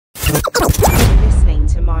Listening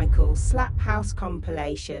to Michael's Slap House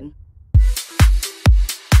compilation.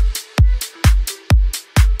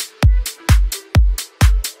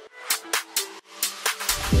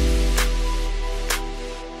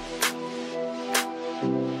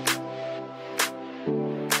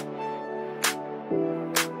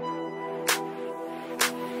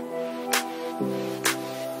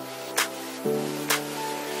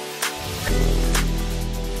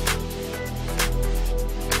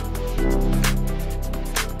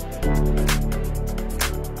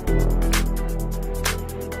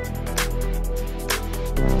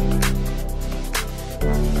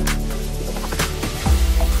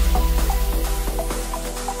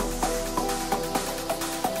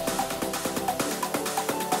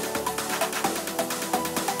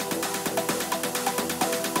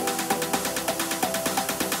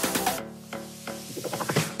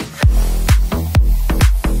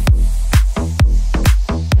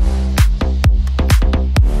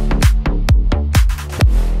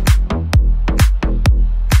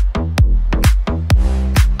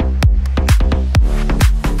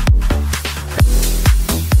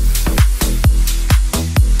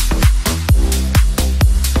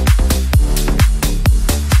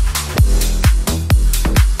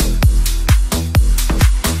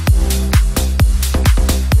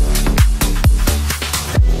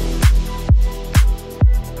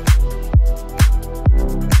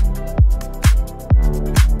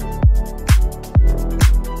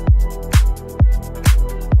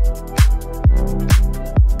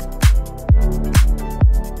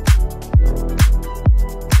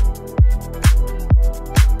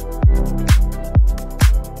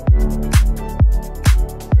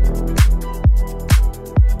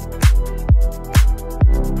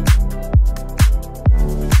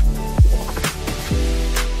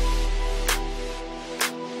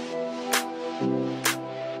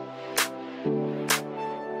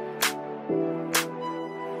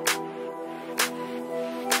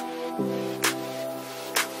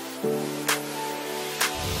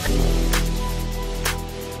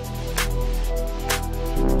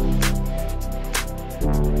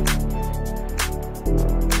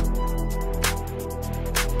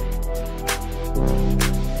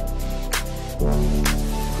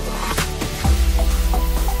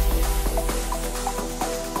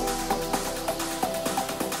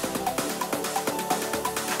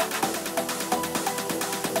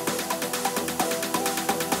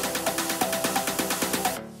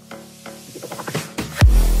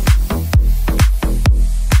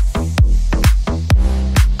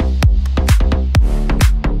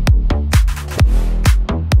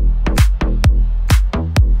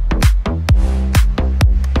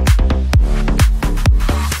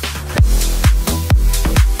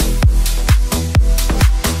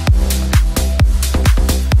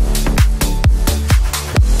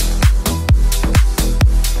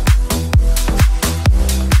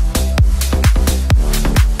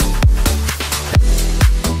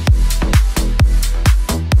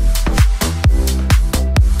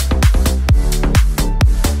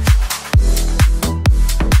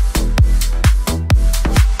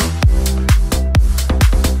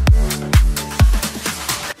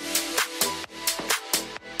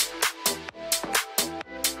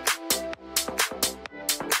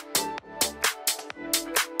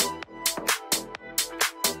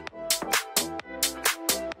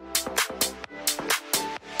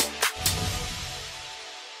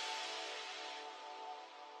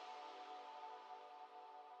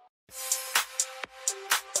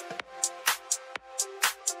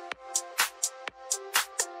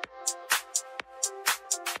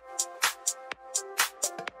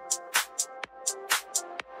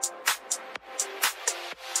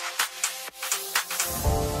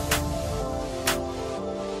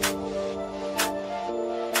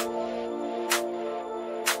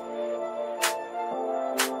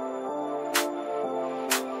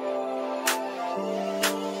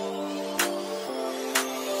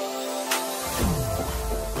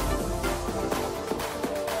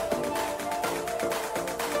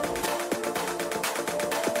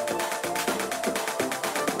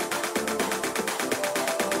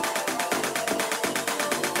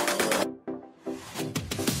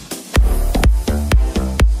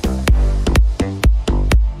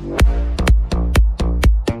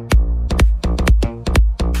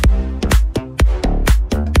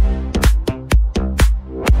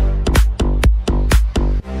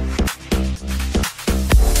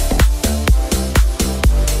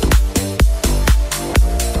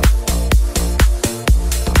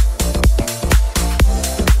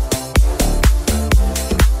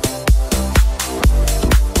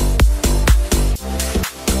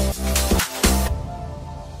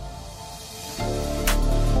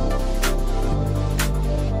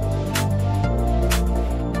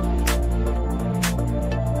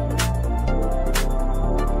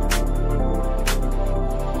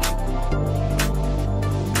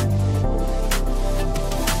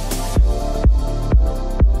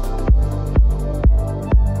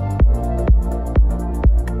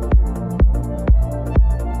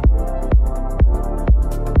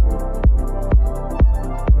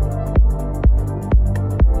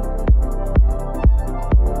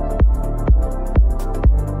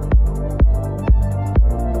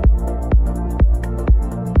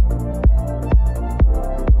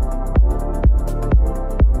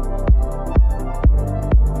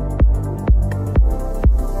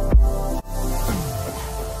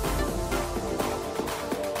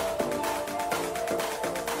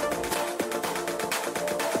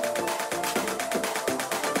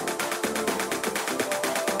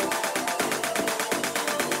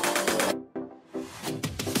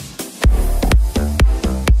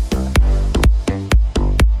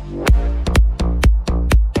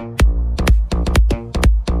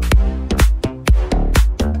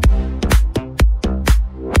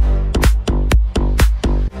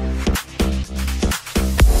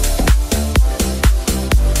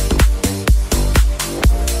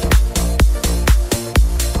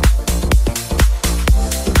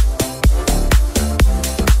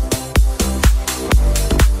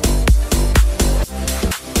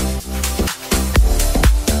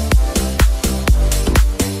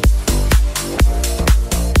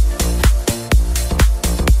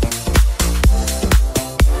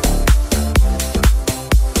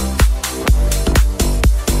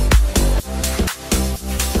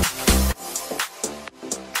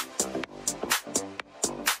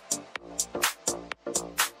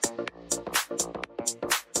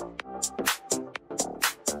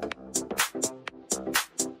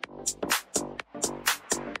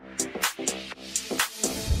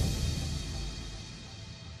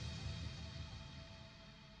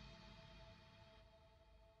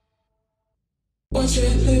 watch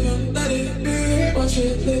it live and let it be. Watch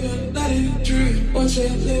it live and let it dream. Watch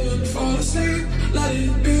it live and fall asleep. Let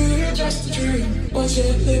it be just a dream. Watch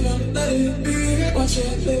it live and let it be. Watch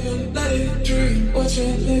it live and let it dream. Watch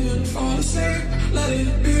it live and fall asleep. Let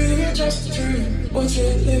it be just a dream. Watch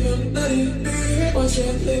it live and let it be. Watch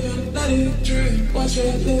it live and let it dream. Watch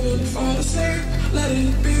it live and fall asleep. Let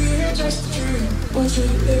it be just a dream. Watch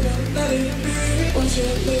it live and let it be. Watch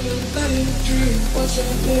it live and let it dream. Watch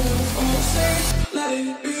it live and fall asleep. Let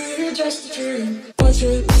it be just a dream. Watch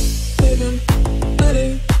it live and let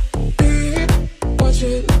it be. Watch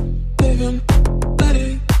it live and let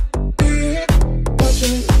it be. Watch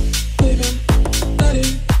it live and let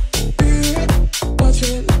it be. Watch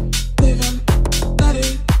it live and let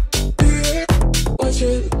it be. Watch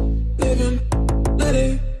it live and let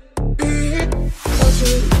it be. Watch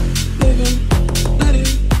it live and let it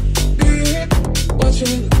be. Watch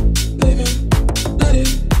it live and let it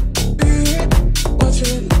be. Watch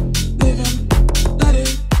it live and let it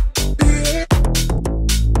be.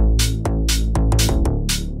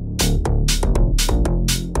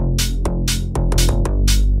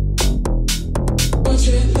 Watch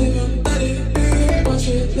it live and let it be. Watch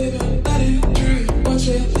it live and let it dream. Watch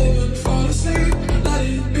it live and fall asleep. Let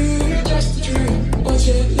it be just a dream. Watch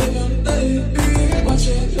it live and let it be. Watch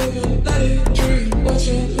it live and let it dream. Watch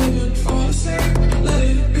it live and fall asleep. Let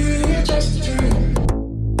it be just a dream.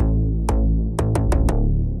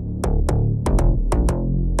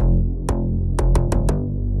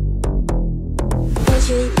 Watch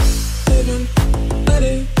it live and let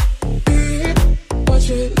it be. Watch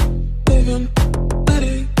it live and let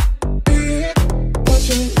it be. Watch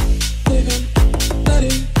it live and let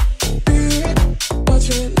it be. Watch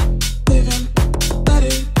it live and let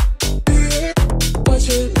it be. Watch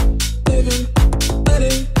it live and let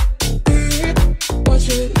it be. Watch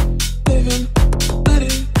it live and let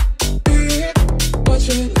it be. Watch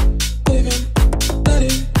it live and let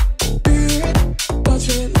it be. Watch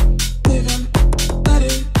it live and let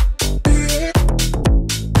it be.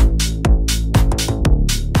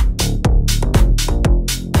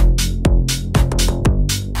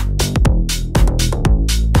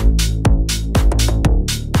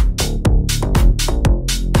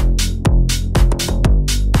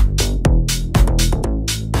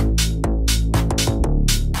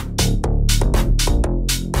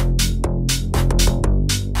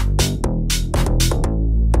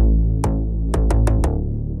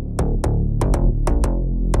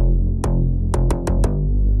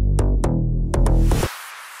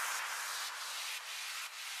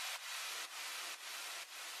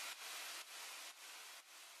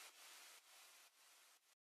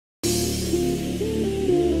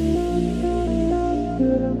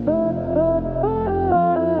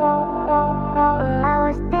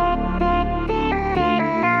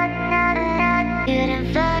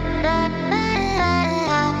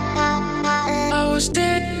 I was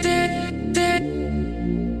dead, dead, dead.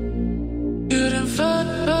 You done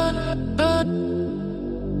fun.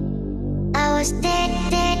 I was dead,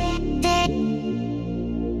 dead, dead.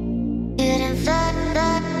 You done fuck.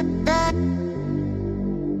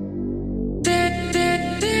 Dead,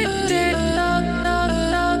 dead, dead, dead.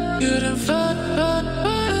 You done fun.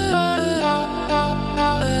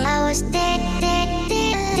 I was dead, dead,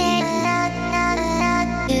 dead, dead.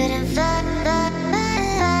 You done fuck.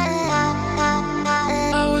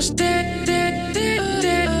 I was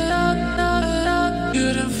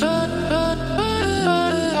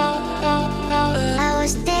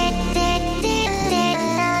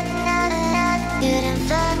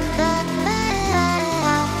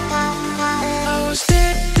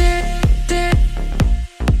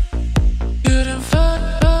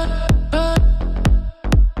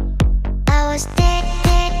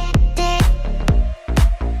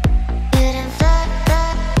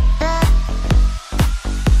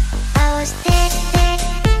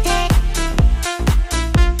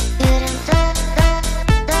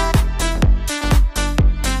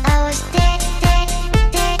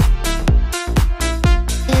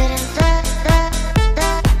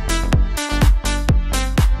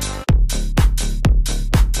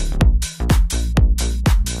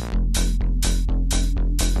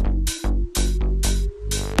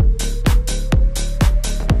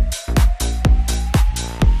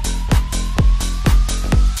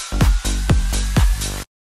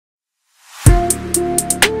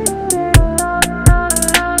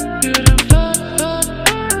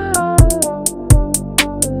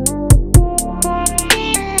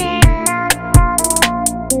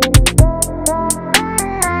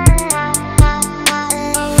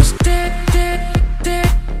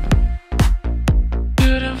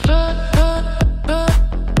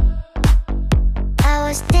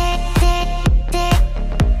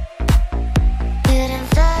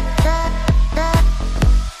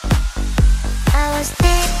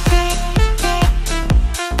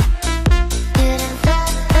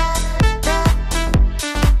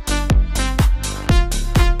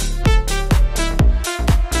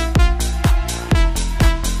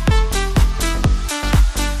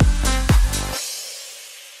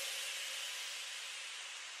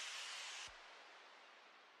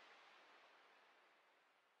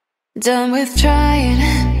Done with trying.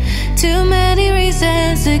 Too many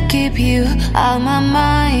reasons to keep you out my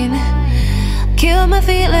mind. Kill my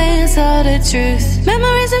feelings, all the truth.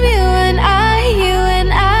 Memories of you and I, you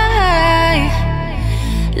and I.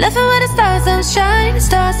 Laughing where the stars don't shine, the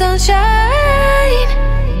stars don't shine.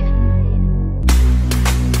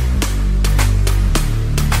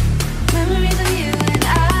 Memories of you and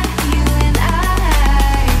I, you and I.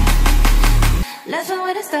 Laughing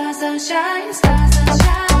where the stars don't shine, the stars don't shine.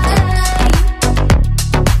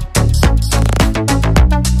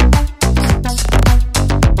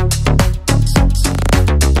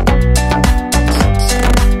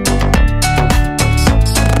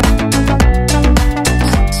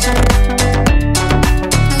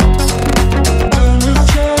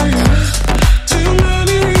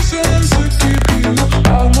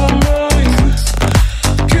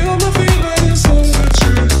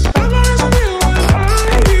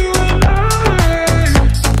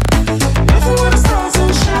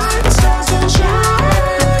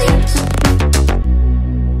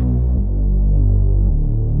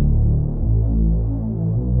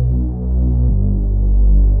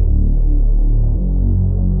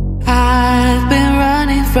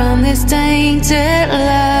 From this tainted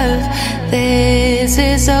love, this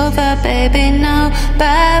is over, baby, no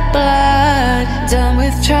bad blood. Done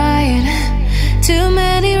with trying. Too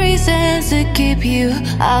many reasons to keep you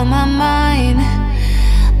out my mind.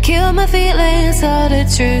 Kill my feelings, all the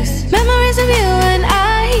truth. Memories of you and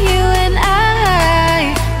I, you and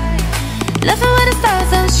I. Laughing where the stars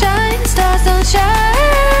don't shine, the stars don't shine.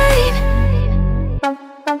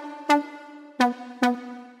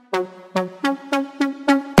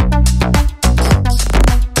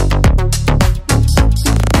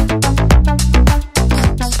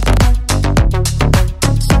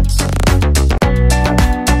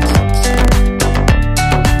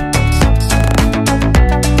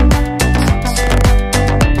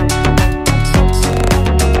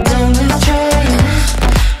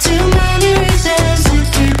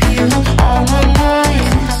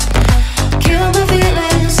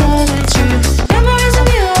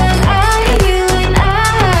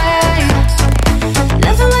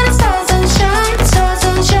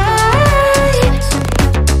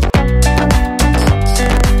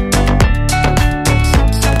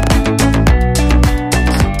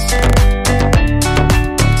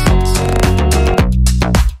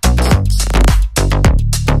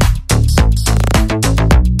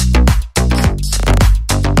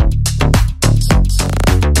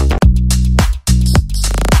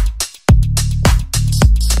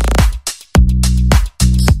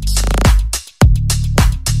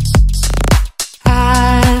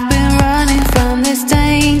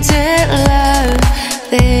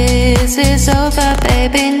 This is over,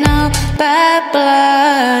 baby, no bad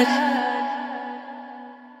blood.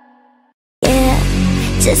 Yeah,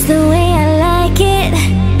 just the way I like it.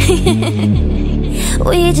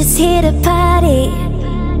 We're just here to party.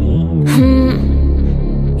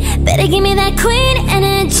 Better give me that queen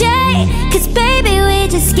energy, 'cause baby, we're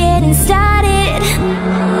just getting started.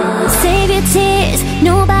 Save your tears,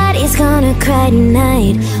 nobody's gonna cry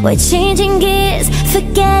tonight. We're changing gears,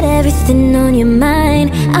 forget everything on your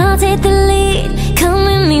mind. I'll take the lead, come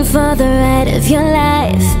with me for the ride of your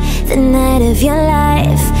life, the night of your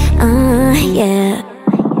life, yeah.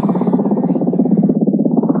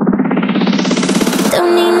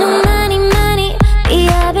 Don't need no money, money, be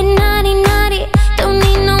up and naughty, naughty. Don't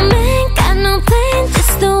need no man, got no plan,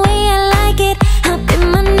 just the way I like it. Hop in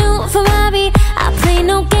my new Ferrari, I play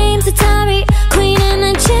no games, Atari, queen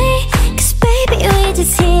energy, 'cause baby, we're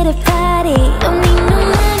just here to party. Don't need no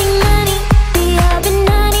money, money, be up and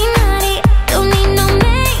naughty, naughty. Don't need no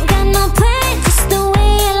man, got no plan, just the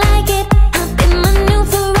way I like it. Hop in my new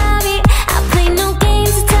Ferrari, I play no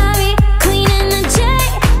games, Atari, queen energy,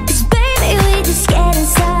 'cause baby, we're just getting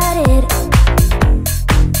started.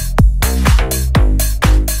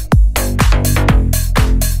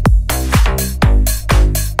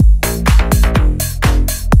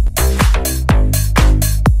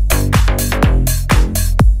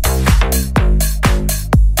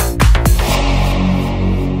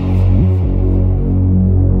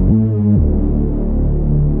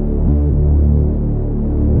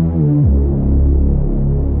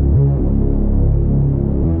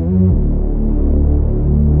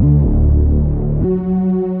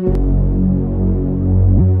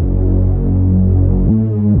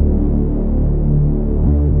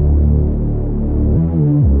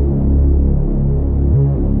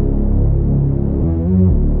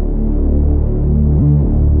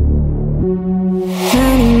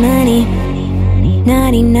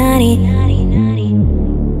 Naughty, naughty,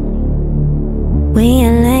 we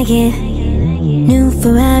are like like it. New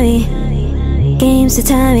Ferrari, games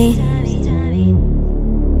Atari.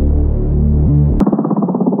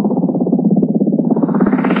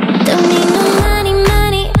 Don't need no money,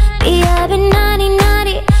 money, be up and naughty,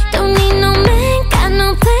 naughty. Don't need no man, got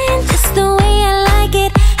no plan, just the way I like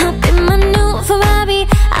it. Hop in my new Ferrari,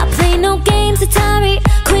 I play no games Atari.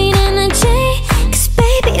 Queen and a J, 'cause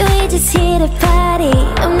baby we just here to party.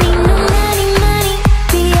 Don't need no money, money,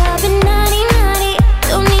 be up and naughty, naughty.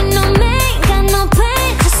 Don't need no man, got no plan,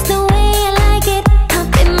 just the way I like it.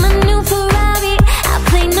 Hop in my new Ferrari, I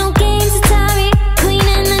play no games Atari. Queen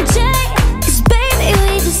and a J, 'cause baby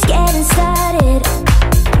we just getting started.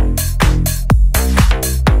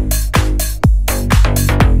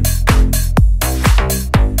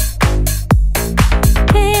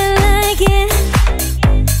 Hey, I like it.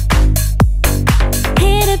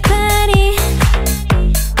 Here to party.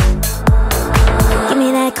 Give me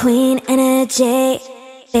that Queen and a J.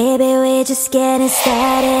 Baby, we're just getting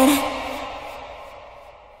started.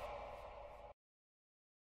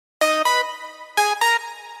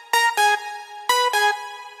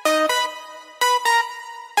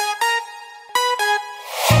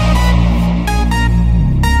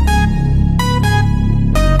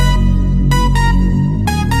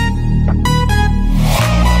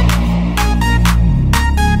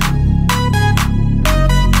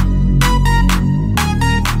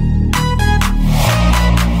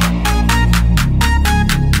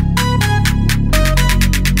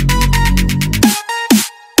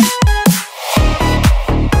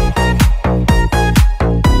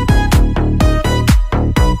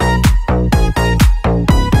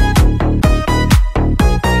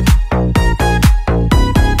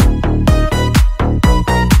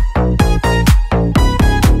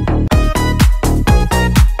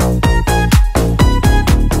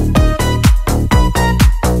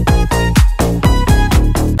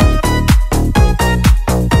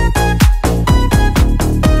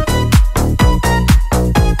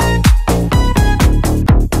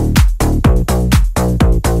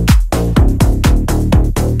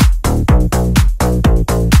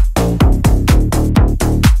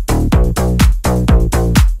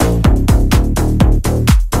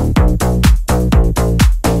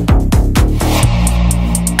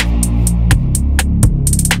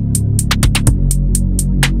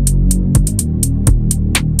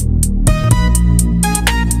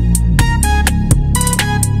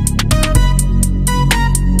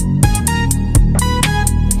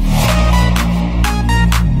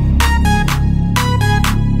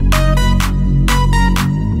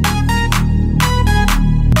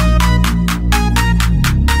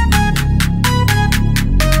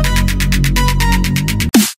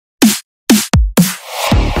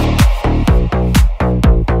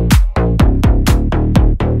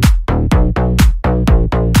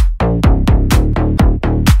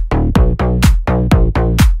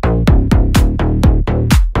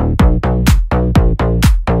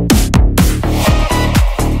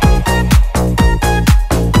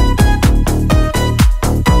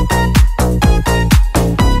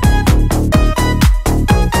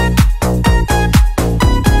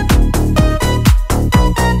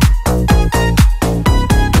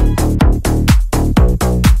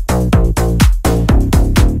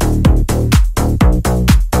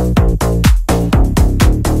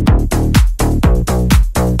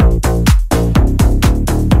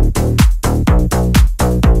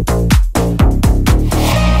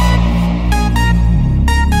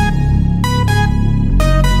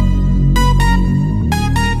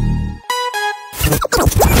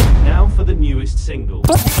 single.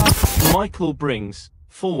 Michael brings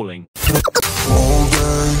Falling. All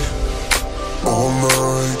day, all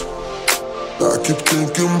night, I keep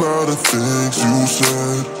thinking about the things you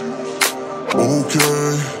said. Okay,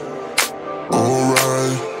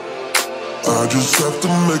 alright, I just have to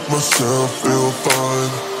make myself feel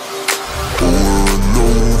fine. Over and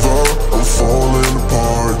over, I'm falling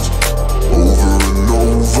apart. Over and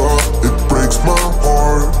over, it breaks my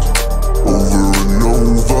heart. Over and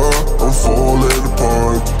over, I'm falling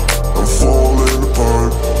apart. I'm falling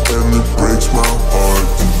apart, and it breaks my heart.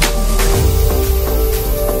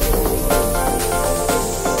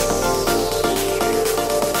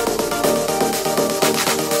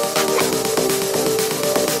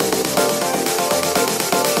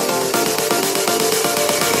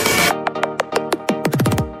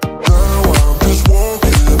 Now I'm just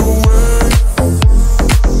walking away.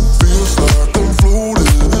 Feels like I'm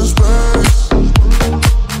floating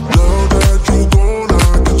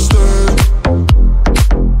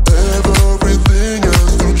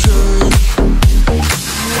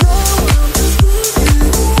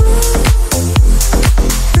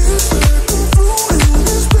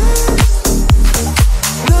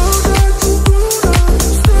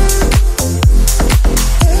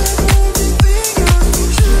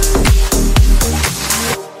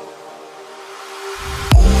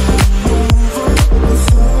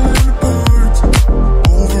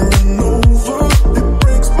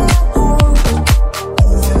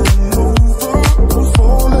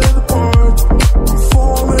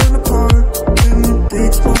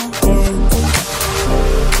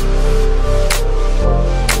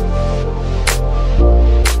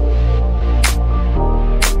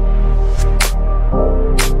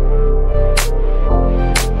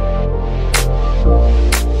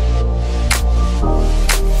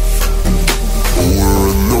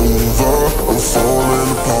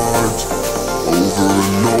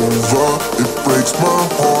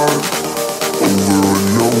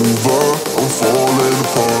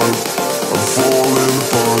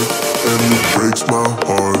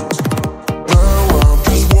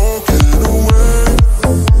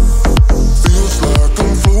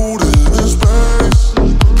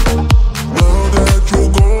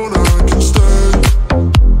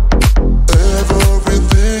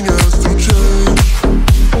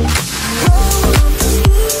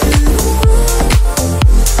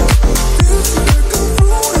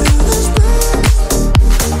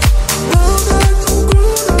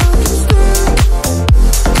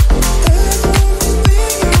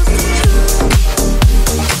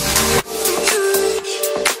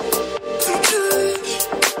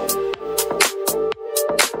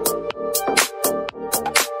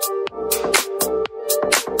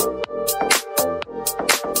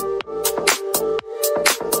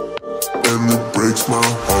my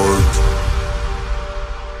heart.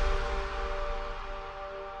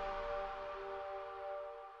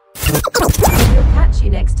 We'll catch you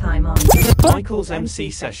next time on Michael's MC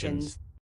Sessions.